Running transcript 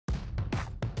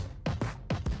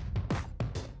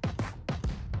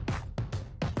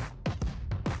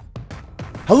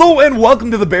Hello and welcome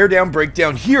to the Bear Down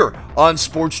Breakdown here on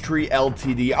Sports Tree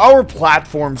Ltd, our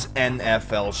platform's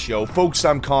NFL show. Folks,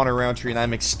 I'm Connor Roundtree and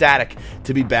I'm ecstatic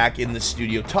to be back in the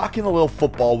studio talking a little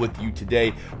football with you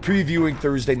today, previewing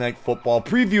Thursday Night Football,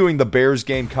 previewing the Bears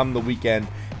game come the weekend,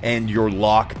 and your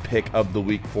lock pick of the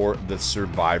week for the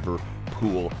Survivor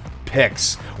Pool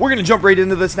picks. We're going to jump right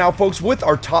into this now, folks, with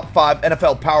our top 5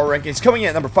 NFL power rankings. Coming in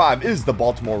at number 5 is the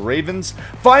Baltimore Ravens,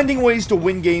 finding ways to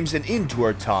win games and into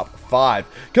our top 5.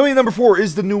 Coming in at number 4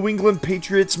 is the New England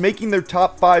Patriots, making their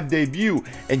top 5 debut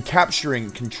and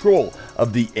capturing control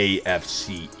of the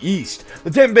AFC East. The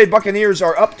Tampa Bay Buccaneers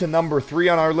are up to number 3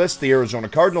 on our list, the Arizona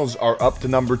Cardinals are up to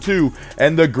number 2,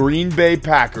 and the Green Bay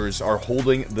Packers are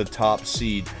holding the top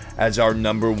seed as our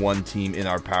number 1 team in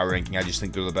our power ranking. I just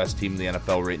think they're the best team in the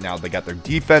NFL right now. They got their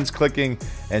defense clicking,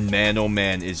 and man, oh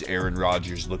man, is Aaron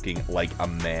Rodgers looking like a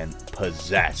man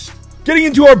possessed. Getting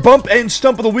into our bump and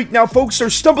stump of the week now, folks. Our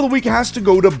stump of the week has to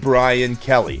go to Brian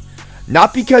Kelly.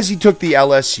 Not because he took the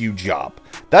LSU job.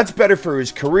 That's better for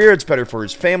his career. It's better for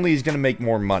his family. He's going to make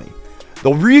more money.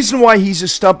 The reason why he's a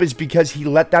stump is because he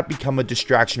let that become a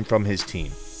distraction from his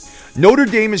team. Notre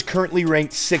Dame is currently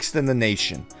ranked 6th in the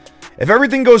nation. If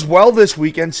everything goes well this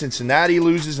weekend, Cincinnati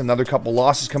loses, another couple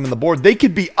losses come on the board, they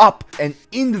could be up and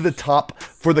into the top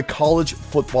for the college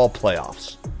football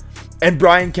playoffs. And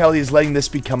Brian Kelly is letting this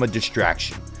become a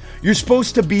distraction. You're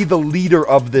supposed to be the leader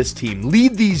of this team.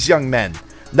 Lead these young men,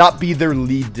 not be their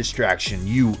lead distraction,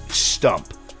 you stump.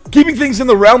 Keeping things in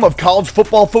the realm of college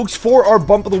football, folks, for our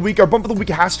bump of the week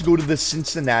has to go to the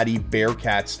Cincinnati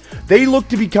Bearcats. They look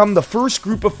to become the first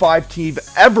group of 5 team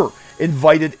ever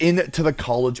invited into the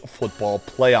college football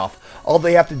playoff. All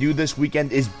they have to do this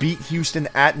weekend is beat Houston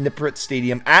at Nippert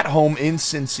Stadium at home in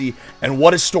Cincy, and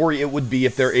what a story it would be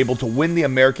if they're able to win the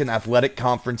American Athletic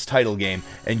Conference title game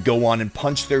and go on and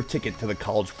punch their ticket to the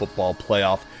college football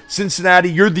playoff.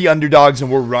 Cincinnati, you're the underdogs,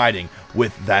 and we're riding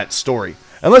with that story.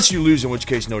 Unless you lose, in which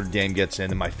case Notre Dame gets in,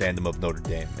 and my fandom of Notre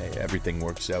Dame, everything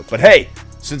works out. But hey,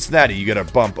 Cincinnati, you get a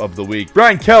bump of the week.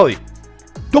 Brian Kelly,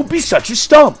 don't be such a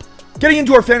stump. Getting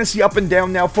into our fantasy up and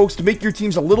down now, folks, to make your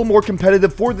teams a little more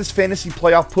competitive for this fantasy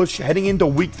playoff push heading into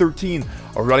week 13.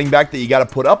 A running back that you got to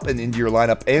put up and into your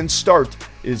lineup and start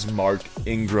is Mark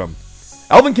Ingram.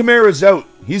 Alvin Kamara is out.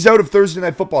 He's out of Thursday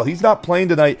Night Football. He's not playing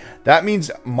tonight. That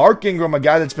means Mark Ingram, a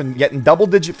guy that's been getting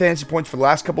double-digit fantasy points for the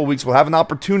last couple of weeks, will have an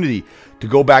opportunity to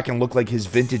go back and look like his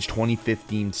vintage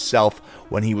 2015 self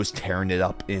when he was tearing it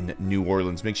up in New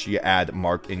Orleans. Make sure you add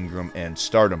Mark Ingram and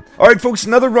start him. All right, folks,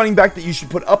 another running back that you should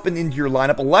put up and into your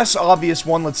lineup, a less obvious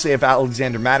one, let's say if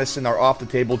Alexander Madison are off the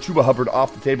table, Chuba Hubbard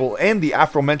off the table, and the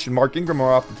aforementioned Mark Ingram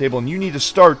are off the table, and you need to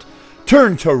start,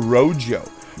 turn to Rojo.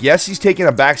 Yes, he's taking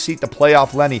a backseat to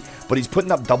playoff Lenny, but he's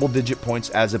putting up double-digit points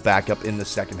as a backup in the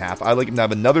second half. I like him to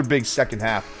have another big second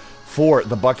half for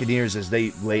the Buccaneers as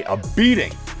they lay a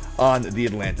beating on the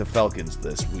Atlanta Falcons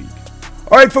this week.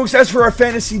 All right, folks, as for our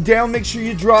fantasy down, make sure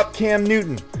you drop Cam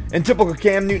Newton. In typical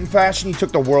Cam Newton fashion, he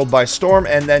took the world by storm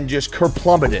and then just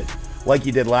kerplummeted like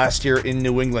he did last year in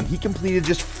New England. He completed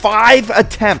just 5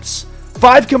 attempts,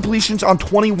 5 completions on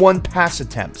 21 pass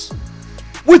attempts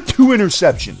with 2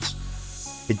 interceptions.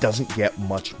 It doesn't get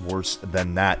much worse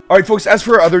than that. All right, folks, as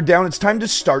for our other down, it's time to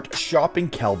start shopping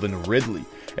Calvin Ridley.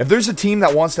 If there's a team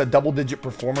that wants a double-digit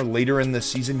performer later in the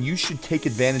season, you should take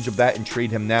advantage of that and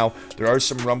trade him now. There are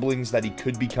some rumblings that he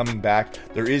could be coming back.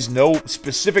 There is no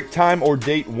specific time or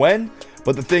date when,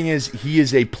 but the thing is, he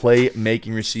is a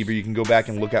play-making receiver. You can go back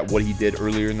and look at what he did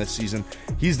earlier in the season.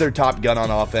 He's their top gun on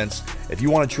offense. If you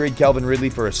want to trade Calvin Ridley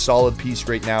for a solid piece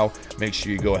right now, make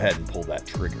sure you go ahead and pull that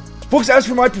trigger. Folks, as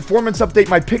for my performance update,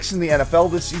 my picks in the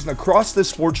NFL this season across this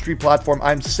Sports Tree platform,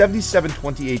 I'm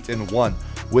 77-28-1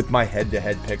 with my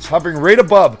head-to-head picks, hovering right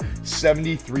above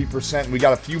 73%. We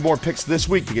got a few more picks this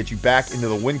week to get you back into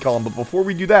the win column, but before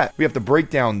we do that, we have to break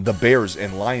down the Bears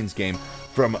and Lions game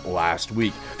from last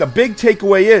week. The big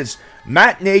takeaway is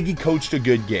Matt Nagy coached a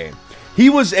good game. He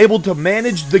was able to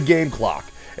manage the game clock.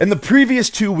 In the previous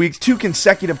 2 weeks, 2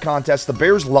 consecutive contests, the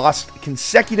Bears lost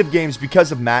consecutive games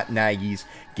because of Matt Nagy's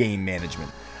game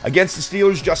management. Against the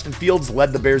Steelers, Justin Fields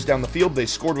led the Bears down the field. They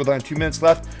scored with only 2 minutes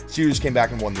left. Steelers came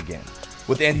back and won the game.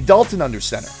 With Andy Dalton under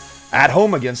center, at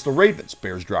home against the Ravens,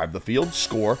 Bears drive the field,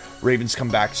 score, Ravens come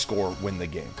back, score, win the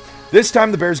game. This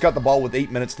time the Bears got the ball with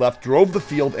 8 minutes left, drove the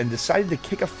field, and decided to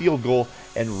kick a field goal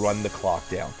and run the clock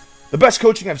down. The best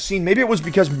coaching I've seen, maybe it was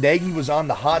because Nagy was on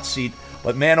the hot seat,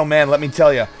 but man, oh man, let me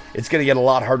tell you, it's going to get a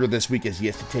lot harder this week as he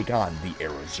has to take on the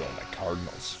Arizona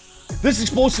Cardinals. This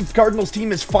explosive Cardinals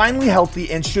team is finally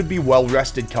healthy and should be well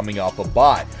rested coming off a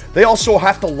bye. They also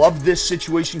have to love this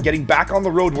situation, getting back on the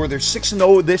road where they're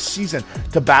 6-0 this season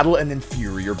to battle an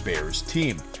inferior Bears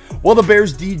team. While the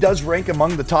Bears D does rank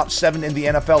among the top 7 in the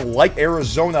NFL like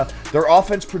Arizona, their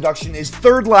offense production is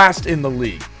third last in the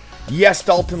league. Yes,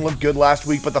 Dalton looked good last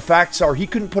week, but the facts are he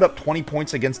couldn't put up 20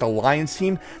 points against a Lions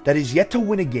team that is yet to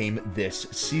win a game this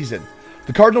season.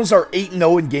 The Cardinals are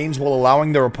 8-0 in games while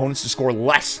allowing their opponents to score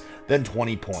less than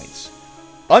 20 points.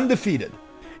 Undefeated.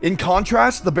 In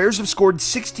contrast, the Bears have scored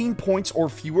 16 points or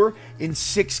fewer in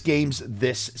 6 games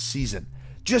this season.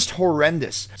 Just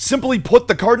horrendous. Simply put,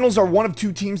 the Cardinals are one of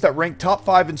 2 teams that rank top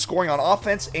 5 in scoring on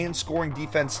offense and scoring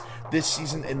defense this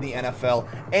season in the NFL,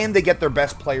 and they get their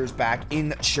best players back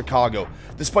in Chicago.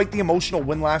 Despite the emotional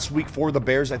win last week for the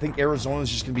Bears, I think Arizona is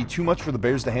just going to be too much for the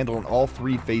Bears to handle in all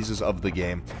 3 phases of the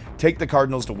game. Take the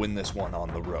Cardinals to win this one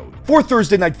on the road. For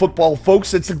Thursday Night Football,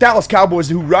 folks, it's the Dallas Cowboys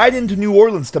who ride into New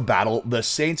Orleans to battle the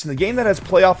Saints in a game that has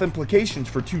playoff implications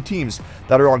for 2 teams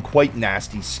that are on quite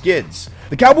nasty skids.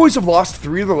 The Cowboys have lost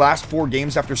 3 of their last 4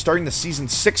 games after starting the season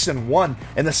 6-1,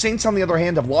 and the Saints, on the other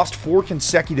hand, have lost 4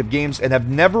 consecutive games and have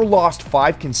never lost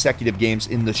 5 consecutive games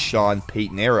in the Sean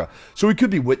Payton era. So we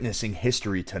could be witnessing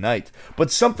history tonight,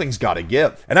 but something's got to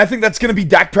give. And I think that's going to be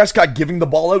Dak Prescott giving the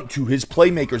ball out to his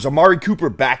playmakers. Amari Cooper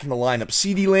back in the lineup,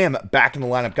 CeeDee Lamb back in the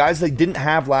lineup, guys they didn't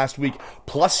have last week,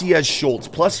 plus he has Schultz,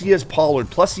 plus he has Pollard,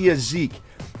 plus he has Zeke.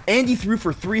 And he threw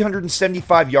for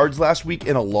 375 yards last week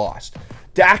in a loss.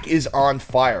 Dak is on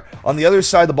fire. On the other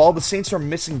side of the ball, the Saints are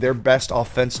missing their best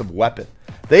offensive weapon.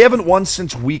 They haven't won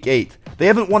since week 8. They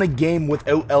haven't won a game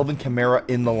without Alvin Kamara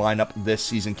in the lineup this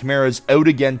season. Kamara is out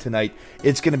again tonight.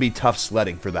 It's going to be tough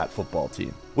sledding for that football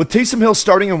team. With Taysom Hill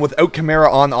starting and without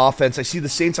Kamara on offense, I see the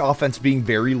Saints offense being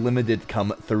very limited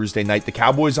come Thursday night. The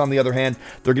Cowboys, on the other hand,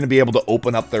 they're going to be able to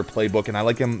open up their playbook, and I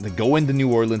like them to go into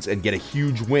New Orleans and get a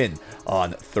huge win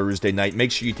on Thursday night.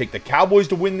 Make sure you take the Cowboys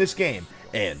to win this game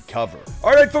and cover.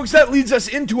 All right, folks, that leads us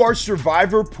into our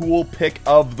Survivor Pool pick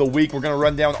of the week. We're going to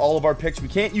run down all of our picks. We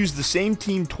can't use the same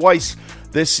team twice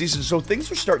this season, so things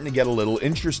are starting to get a little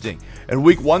interesting. In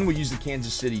week 1, we used the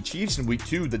Kansas City Chiefs. In week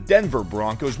 2, the Denver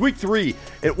Broncos. Week 3,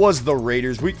 it was the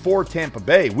Raiders. Week 4, Tampa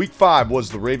Bay. Week 5 was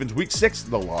the Ravens. Week 6,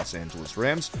 the Los Angeles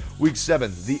Rams. Week 7,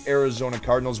 the Arizona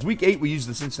Cardinals. Week 8, we used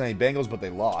the Cincinnati Bengals, but they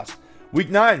lost. Week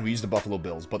 9, we used the Buffalo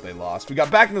Bills, but they lost. We got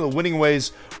back into the winning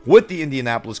ways with the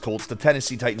Indianapolis Colts, the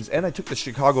Tennessee Titans, and I took the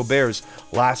Chicago Bears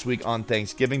last week on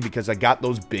Thanksgiving because I got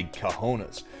those big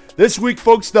cojones. This week,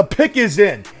 folks, the pick is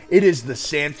in. It is the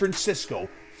San Francisco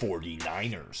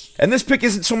 49ers. And this pick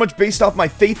isn't so much based off my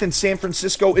faith in San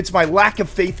Francisco, it's my lack of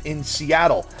faith in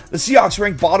Seattle. The Seahawks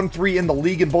rank bottom 3 in the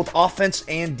league in both offense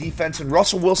and defense, and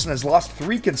Russell Wilson has lost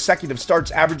 3 consecutive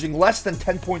starts, averaging less than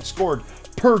 10 points scored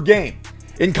per game.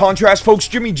 In contrast, folks,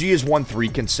 Jimmy G has won 3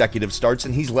 consecutive starts,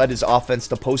 and he's led his offense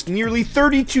to post nearly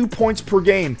 32 points per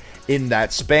game in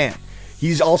that span.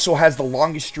 He also has the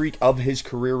longest streak of his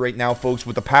career right now, folks,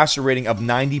 with a passer rating of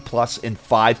 90-plus in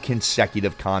 5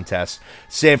 consecutive contests.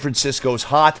 San Francisco's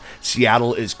hot,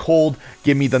 Seattle is cold.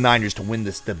 Give me the Niners to win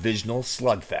this divisional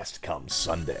slugfest come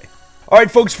Sunday. All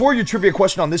right, folks, for your trivia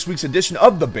question on this week's edition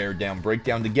of the Bear Down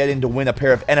Breakdown, to get in to win a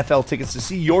pair of NFL tickets to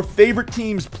see your favorite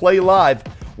teams play live,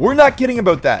 we're not kidding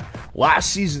about that.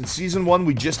 Last season, season 1,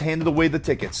 we just handed away the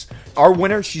tickets. Our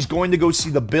winner, she's going to go see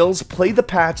the Bills play the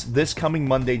Pats this coming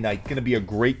Monday night. Going to be a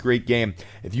great, great game.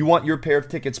 If you want your pair of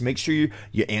tickets, make sure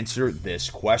you answer this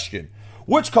question.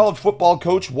 Which college football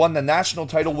coach won the national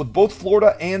title with both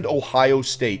Florida and Ohio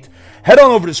State? Head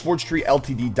on over to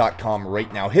SportsTreeLTD.com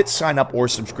right now. Hit sign up or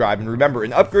subscribe. And remember,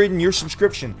 an upgrade in your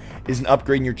subscription is an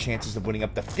upgrade in your chances of winning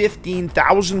up to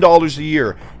 $15,000 a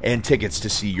year and tickets to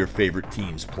see your favorite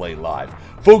teams play live.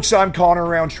 Folks, I'm Connor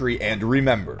Roundtree, and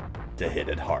remember to hit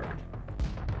it hard.